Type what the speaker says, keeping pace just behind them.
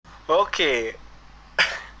Oke,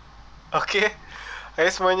 oke.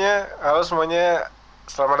 Halo semuanya.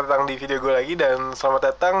 Selamat datang di video gue lagi dan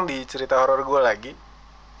selamat datang di cerita horor gue lagi.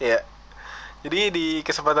 Ya, jadi di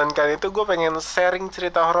kesempatan kali itu gue pengen sharing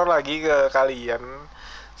cerita horor lagi ke kalian.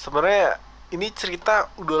 Sebenarnya ini cerita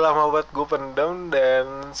udah lama banget gue pendam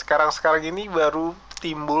dan sekarang-sekarang ini baru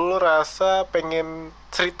timbul rasa pengen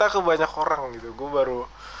cerita ke banyak orang gitu. Gue baru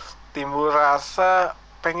timbul rasa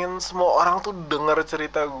pengen semua orang tuh denger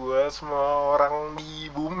cerita gue, semua orang di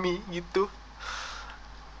bumi gitu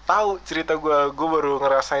tahu cerita gue baru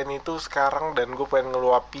ngerasain itu sekarang dan gue pengen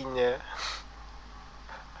ngeluapinya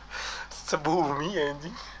sebumi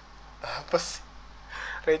anjing. Apa sih,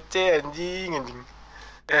 receh anjing.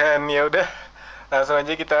 Dan ya udah, langsung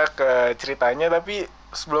aja kita ke ceritanya. Tapi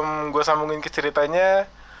sebelum gue sambungin ke ceritanya,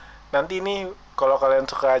 nanti ini kalau kalian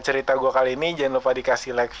suka cerita gue kali ini jangan lupa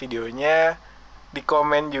dikasih like videonya, di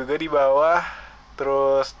komen juga di bawah,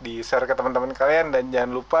 terus di share ke teman-teman kalian, dan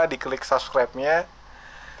jangan lupa diklik subscribe-nya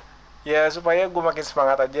ya supaya gue makin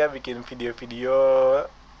semangat aja bikin video-video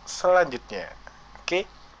selanjutnya. Oke.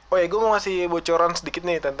 Oh ya, gue mau ngasih bocoran sedikit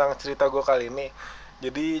nih tentang cerita gue kali ini.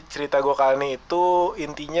 Jadi cerita gue kali ini itu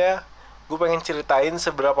intinya gue pengen ceritain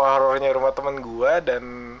seberapa horornya rumah temen gue, dan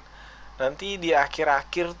nanti di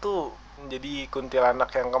akhir-akhir tuh jadi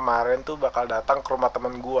kuntilanak yang kemarin tuh bakal datang ke rumah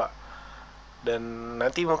temen gue. Dan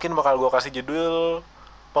nanti mungkin bakal gue kasih judul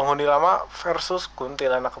penghuni lama versus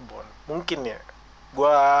kuntilanak kebon. Mungkin ya.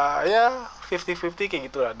 Gue ya 50-50 kayak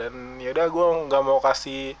gitulah. Dan yaudah, gue nggak mau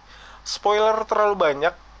kasih spoiler terlalu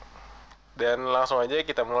banyak. Dan langsung aja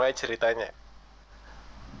kita mulai ceritanya.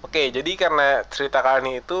 Oke, jadi karena cerita kali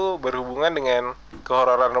ini itu berhubungan dengan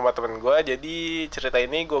kehororan rumah temen gue, jadi cerita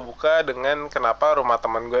ini gue buka dengan kenapa rumah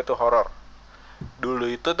temen gue itu horor.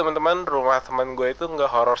 Dulu itu teman-teman, rumah temen gue itu nggak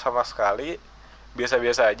horor sama sekali,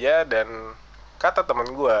 biasa-biasa aja. Dan kata temen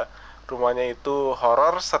gue, rumahnya itu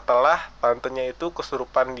horor setelah tantenya itu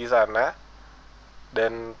kesurupan di sana.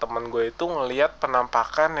 Dan temen gue itu ngelihat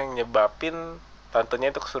penampakan yang nyebabin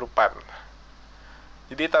tantenya itu kesurupan.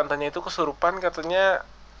 Jadi tantenya itu kesurupan katanya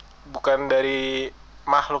bukan dari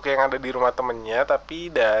makhluk yang ada di rumah temennya,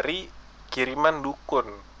 tapi dari kiriman dukun.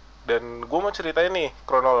 Dan gue mau ceritain nih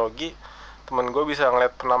kronologi temen gue bisa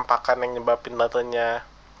ngeliat penampakan yang nyebabin tantenya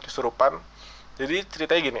kesurupan. Jadi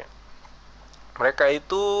ceritanya gini, mereka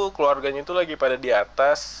itu keluarganya itu lagi pada di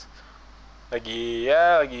atas, lagi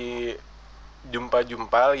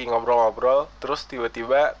jumpa-jumpa, lagi ngobrol-ngobrol, terus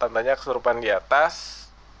tiba-tiba tantenya kesurupan di atas,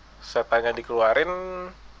 setannya dikeluarin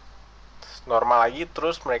normal lagi,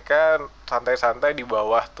 terus mereka santai-santai di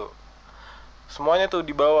bawah tuh. Semuanya tuh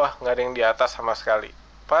di bawah, nggak ada yang di atas sama sekali.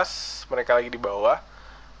 Pas mereka lagi di bawah,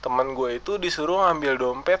 teman gue itu disuruh ngambil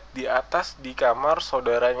dompet di atas di kamar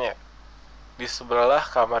saudaranya, di sebelah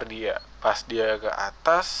kamar dia. Pas dia ke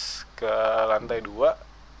atas, ke lantai 2,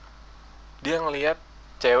 dia ngelihat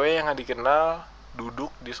cewek yang gak dikenal duduk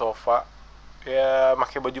di sofa, ya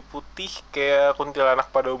pakai baju putih kayak kuntilanak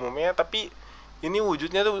pada umumnya, tapi ini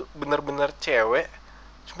wujudnya tuh bener-bener cewek,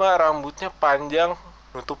 cuma rambutnya panjang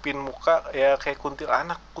nutupin muka ya kayak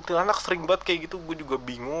kuntilanak sering banget kayak gitu. Gue juga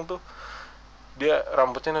bingung tuh, dia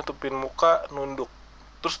rambutnya nutupin muka, nunduk.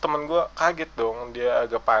 Terus teman gue kaget dong, dia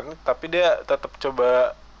agak panik, tapi dia tetap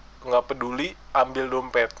coba nggak peduli, ambil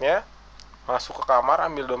dompetnya, masuk ke kamar,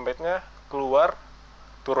 ambil dompetnya, keluar,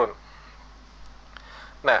 turun.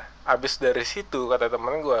 Nah, abis dari situ kata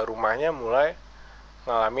temen gue, rumahnya mulai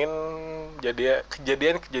ngalamin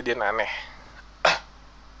kejadian-kejadian aneh.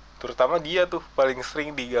 Terutama dia tuh paling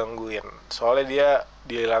sering digangguin. Soalnya dia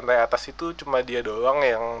di lantai atas itu cuma dia doang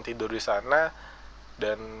yang tidur di sana,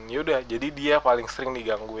 dan yaudah, jadi dia paling sering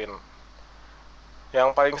digangguin. Yang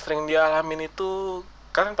paling sering dia alamin itu,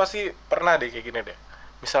 kalian pasti pernah deh kayak gini deh.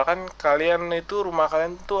 Misalkan kalian itu rumah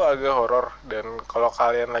kalian tuh agak horor, dan kalau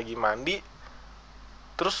kalian lagi mandi,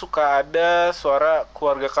 terus suka ada suara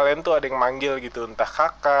keluarga kalian tuh ada yang manggil gitu, entah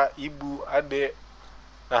kakak, ibu, adik.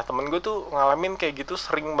 Nah, temen gue tuh ngalamin kayak gitu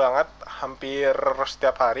sering banget, hampir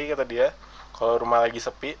setiap hari kata dia, kalau rumah lagi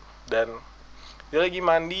sepi. Dan dia lagi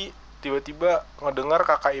mandi, tiba-tiba ngedengar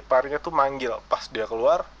kakak iparnya tuh manggil. Pas dia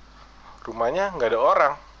keluar, rumahnya nggak ada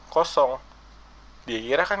orang, kosong. Dia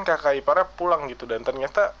kira kan kakak iparnya pulang gitu, dan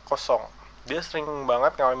ternyata kosong. Dia sering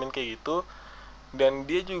banget ngalamin kayak gitu. Dan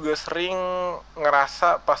dia juga sering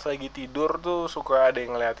ngerasa pas lagi tidur tuh suka ada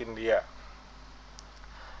yang ngeliatin dia.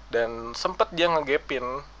 Dan sempet dia ngegepin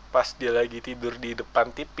pas dia lagi tidur di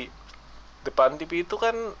depan TV. Depan TV itu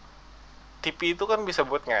kan bisa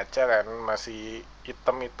buat ngaca kan, masih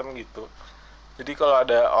hitam-hitam gitu. Jadi kalau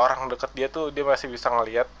ada orang deket dia tuh dia masih bisa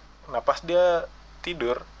ngeliat. Nah, pas dia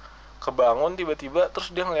tidur, kebangun tiba-tiba,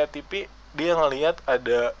 terus dia ngeliat TV, dia ngeliat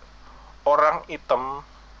ada orang hitam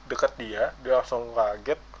dekat dia langsung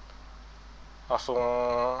kaget, langsung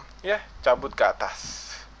ya cabut ke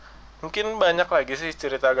atas. Mungkin banyak lagi sih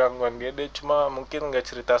cerita gangguan dia cuma mungkin nggak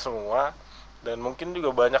cerita semua, dan mungkin juga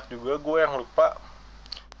banyak juga gue yang lupa.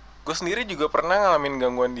 Gue sendiri juga pernah ngalamin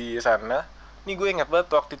gangguan di sana. Nih gue ingat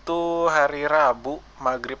banget waktu itu hari Rabu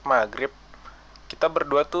maghrib kita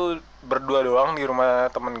berdua doang di rumah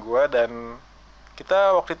temen gue, dan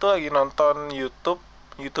kita waktu itu lagi nonton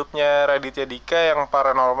YouTube-nya Raditya Dika yang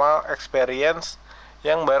Paranormal Experience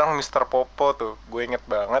yang bareng Mr. Popo tuh. Gue inget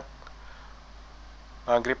banget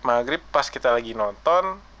maghrib pas kita lagi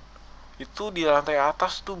nonton itu di lantai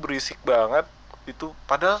atas tuh berisik banget. Itu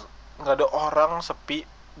padahal nggak ada orang, sepi.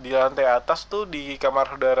 Di lantai atas tuh di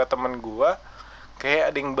kamar saudara temen gua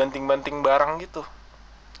kayak ada yang banting-banting barang gitu.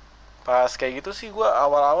 Pas kayak gitu sih gua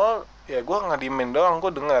awal-awal ya gua nggak diemin doang,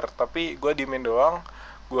 gua dengar, tapi gua diemin doang.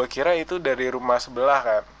 Gua kira itu dari rumah sebelah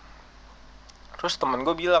kan. Terus temen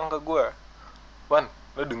gua bilang ke gua, "Wan,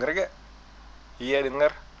 lo denger gak?" "Iya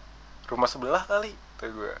denger, rumah sebelah kali," kata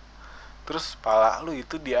gua. "Terus pala lu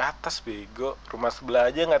itu di atas bego, rumah sebelah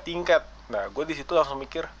aja nggak tingkat." Nah gue di situ langsung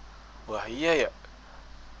mikir, wah iya ya.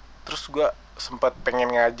 Terus gue sempat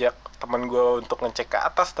pengen ngajak teman gue untuk ngecek ke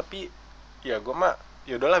atas, tapi ya gue mah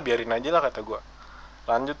ya udahlah biarin aja lah kata gue.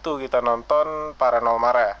 Lanjut tuh kita nonton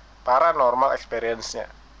paranormal experience-nya.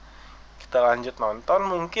 Kita lanjut nonton,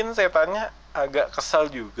 mungkin setannya agak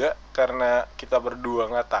kesal juga karena kita berdua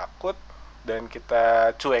nggak takut dan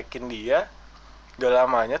kita cuekin dia. Gak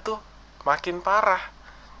lamanya tuh makin parah.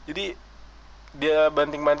 Jadi dia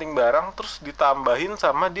banting-banting barang, terus ditambahin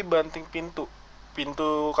sama dibanting pintu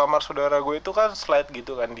kamar saudara gue itu kan slide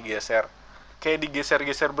gitu kan, digeser kayak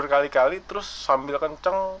digeser-geser berkali-kali, terus sambil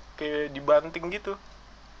kenceng kayak dibanting gitu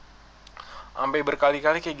sampai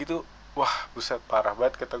berkali-kali kayak gitu. Wah buset, parah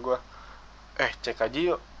banget kata gue. Cek aja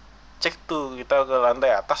yuk. Cek tuh kita ke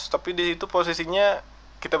lantai atas, tapi di situ posisinya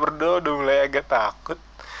kita berdua udah mulai agak takut,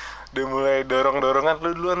 udah mulai dorong-dorongan,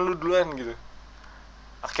 lu duluan gitu.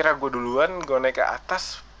 Akhirnya gue duluan, gue naik ke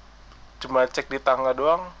atas, cuma cek di tangga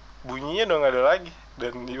doang, bunyinya udah nggak ada lagi.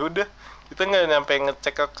 Dan yaudah, kita nggak nyampe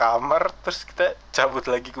ngecek ke kamar, terus kita cabut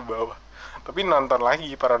lagi ke bawah. Tapi nonton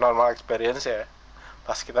lagi Paranormal Experience ya.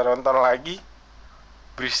 Pas kita nonton lagi,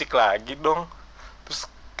 berisik lagi dong. Terus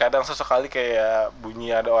kadang sesekali kayak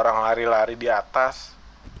bunyi ada orang lari-lari di atas.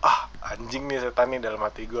 Anjing nih setan nih dalam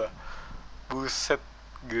hati gue. Buset,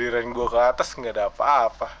 giliran gue ke atas nggak ada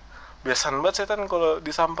apa-apa. Biasaan banget setan kalau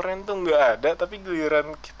disamperin tuh nggak ada, tapi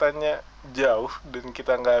giliran kitanya jauh dan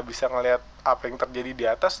kita nggak bisa ngelihat apa yang terjadi di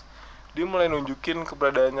atas, dia mulai nunjukin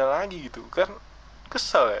keberadaannya lagi gitu kan.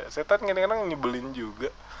 Kesel ya, setan kadang-kadang nyebelin juga.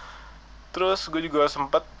 Terus gue juga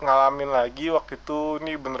sempet ngalamin lagi waktu itu,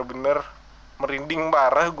 nih bener-bener merinding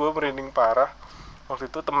parah. Waktu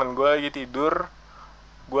itu teman gue lagi tidur,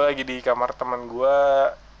 gue lagi di kamar teman gue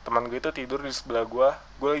itu tidur di sebelah gue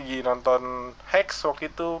lagi nonton Hex. Waktu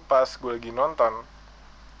itu pas gue lagi nonton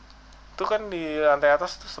itu kan di lantai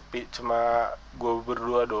atas tuh sepi, cuma gue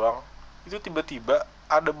berdua doang. Itu tiba-tiba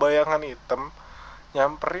ada bayangan hitam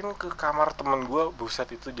nyamperin ke kamar temen gue. Buset,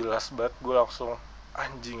 itu jelas banget. Gue langsung,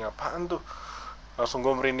 anjing apaan tuh, langsung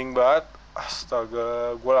gue merinding banget.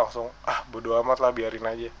 Astaga, gue langsung bodo amat lah, biarin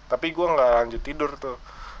aja. Tapi gue nggak lanjut tidur tuh,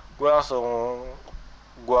 gue langsung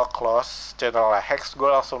close channel Hex, gue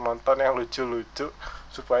langsung nonton yang lucu-lucu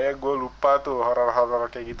supaya gue lupa tuh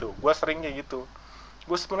horor-horor kayak gitu. Gue sering kayak gitu.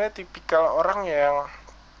 Gue sebenarnya tipikal orang yang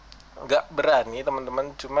nggak berani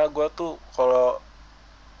teman-teman, cuma gue tuh kalau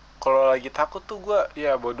lagi takut tuh gue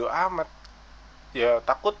ya bodo amat. Ya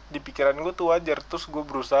takut di pikiran gue tuh wajar, terus gue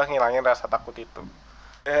berusaha ngilangin rasa takut itu.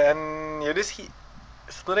 Dan yaudah sih,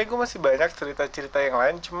 sebenarnya gue masih banyak cerita-cerita yang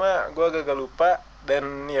lain, cuma gue agak lupa.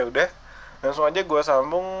 Dan ya udah, langsung aja gue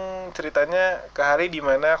sambung ceritanya ke hari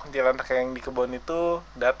dimana kuntilanak yang di kebun itu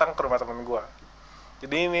datang ke rumah temen gue.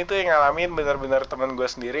 Jadi ini tuh yang ngalamin benar-benar temen gue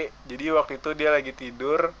sendiri. Jadi waktu itu dia lagi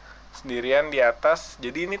tidur sendirian di atas.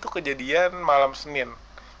 Jadi ini tuh kejadian malam Senin.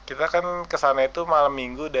 Kita kan kesana itu malam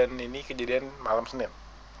Minggu, dan ini kejadian malam Senin.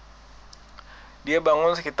 Dia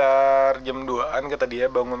bangun sekitar jam 2an, kata dia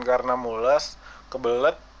bangun karena mules,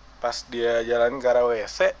 kebelet. Pas dia jalan ke arah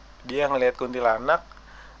WC, dia ngeliat kuntilanak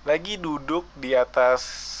lagi duduk di atas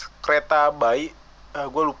kereta bayi.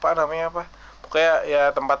 Gue lupa namanya apa, pokoknya ya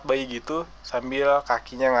tempat bayi gitu, sambil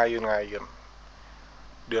kakinya ngayun-ngayun.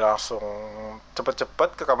 Dia langsung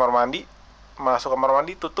cepet-cepet ke kamar mandi, masuk kamar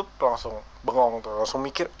mandi, tutup, langsung bengong tuh, langsung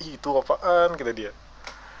mikir, itu apaan,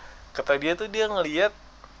 kata dia tuh dia ngeliat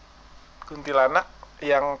kuntilanak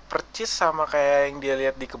yang percis sama kayak yang dia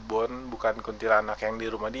lihat di kebun, bukan kuntilanak yang di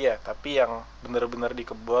rumah dia, tapi yang bener-bener di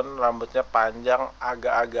kebun, rambutnya panjang,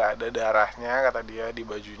 agak-agak ada darahnya kata dia di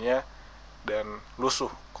bajunya, dan lusuh.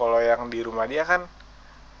 Kalau yang di rumah dia kan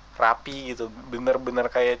rapi gitu, bener-bener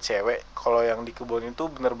kayak cewek. Kalau yang di kebun itu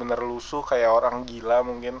bener-bener lusuh kayak orang gila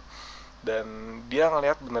mungkin, dan dia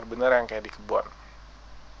ngelihat bener-bener yang kayak di kebun.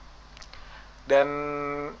 Dan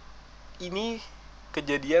ini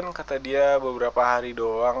kejadian kata dia beberapa hari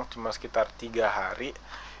doang, cuma sekitar 3 hari.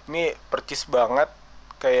 Ini percis banget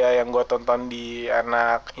kayak yang gue tonton di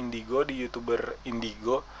anak Indigo, di youtuber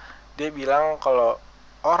Indigo. Dia bilang kalau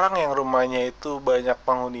orang yang rumahnya itu banyak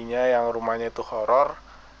penghuninya, yang rumahnya itu horor,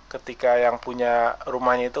 ketika yang punya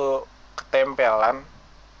rumahnya itu ketempelan,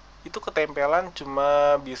 itu ketempelan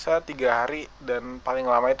cuma bisa 3 hari dan paling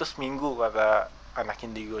lama itu seminggu kata anak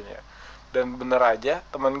indigonya. Dan bener aja,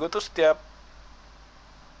 teman gue tuh setiap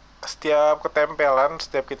setiap ketempelan,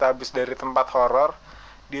 setiap kita habis dari tempat horor,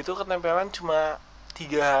 dia tuh ketempelan cuma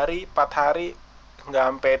 3 hari, 4 hari, nggak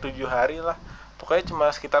sampai 7 hari lah. Pokoknya cuma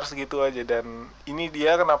sekitar segitu aja. Dan ini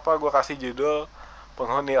dia kenapa gue kasih judul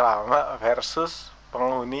penghuni lama versus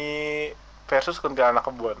kuntilanak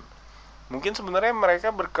kebun. Mungkin sebenarnya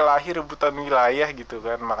mereka berkelahi rebutan wilayah gitu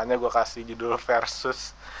kan, makanya gue kasih judul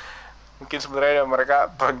versus. Mungkin sebenarnya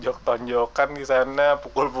mereka tonjok-tonjokan di sana,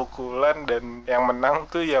 pukul-pukulan, dan yang menang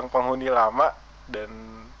tuh yang penghuni lama, dan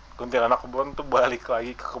kuntilanak kebun tuh balik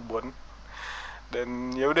lagi ke kebun.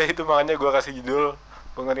 Dan ya udah, itu makanya gue kasih judul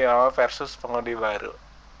penghuni lama versus penghuni baru.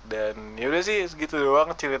 Dan ya udah sih, segitu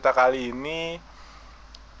doang cerita kali ini.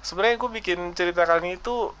 Sebenarnya gue bikin cerita kali ini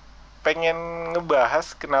tuh pengen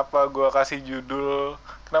ngebahas kenapa gue kasih judul,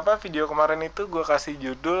 kenapa video kemarin itu gue kasih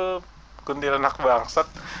judul kuntilanak bangsat.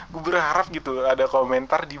 Gue berharap gitu ada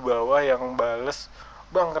komentar di bawah yang bales,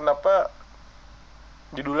 bang kenapa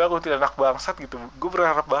judulnya kuntilanak bangsat gitu. Gue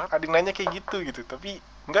berharap banget ada yang nanya kayak gitu, tapi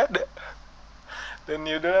nggak ada. Dan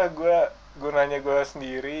yaudahlah, gue nanya gue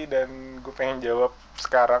sendiri dan gue pengen jawab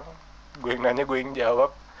sekarang. Gue yang nanya, gue yang jawab.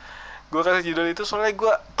 Gue kasih judul itu soalnya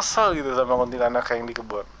gue kesel gitu sama kuntilanak yang di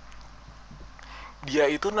kebun. Dia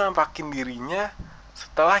itu nampakin dirinya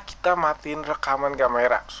setelah kita matiin rekaman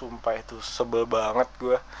kamera. Sumpah itu sebel banget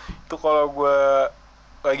gue. Itu kalau gue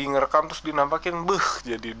lagi ngerekam terus dinampakin,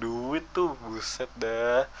 jadi duit tuh, buset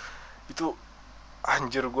dah. Itu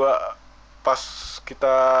anjir, gue pas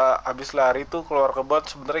kita abis lari tuh keluar kebun,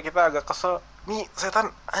 sebenarnya kita agak kesel. Nih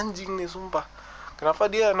setan anjing nih, sumpah. Kenapa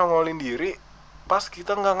dia nongolin diri pas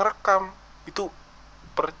kita nggak ngerekam? Itu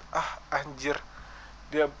anjir.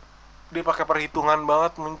 Dia dia pakai perhitungan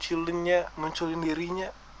banget munculin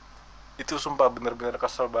dirinya. Itu sumpah bener-bener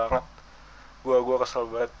kesel banget. Gua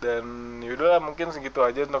kesel banget. Dan yaudahlah, mungkin segitu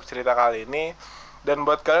aja untuk cerita kali ini. Dan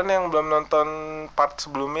buat kalian yang belum nonton part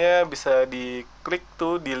sebelumnya, bisa diklik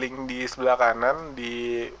tuh di link di sebelah kanan,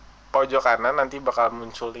 di pojok kanan, nanti bakal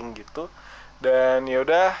muncul link gitu. Dan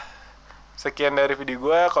yaudah, sekian dari video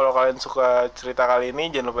gue. Kalau kalian suka cerita kali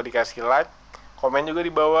ini, jangan lupa dikasih like, komen juga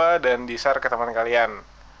di bawah, dan di share ke teman kalian.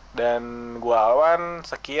 Dan gue Alwan,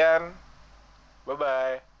 sekian, bye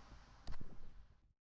bye.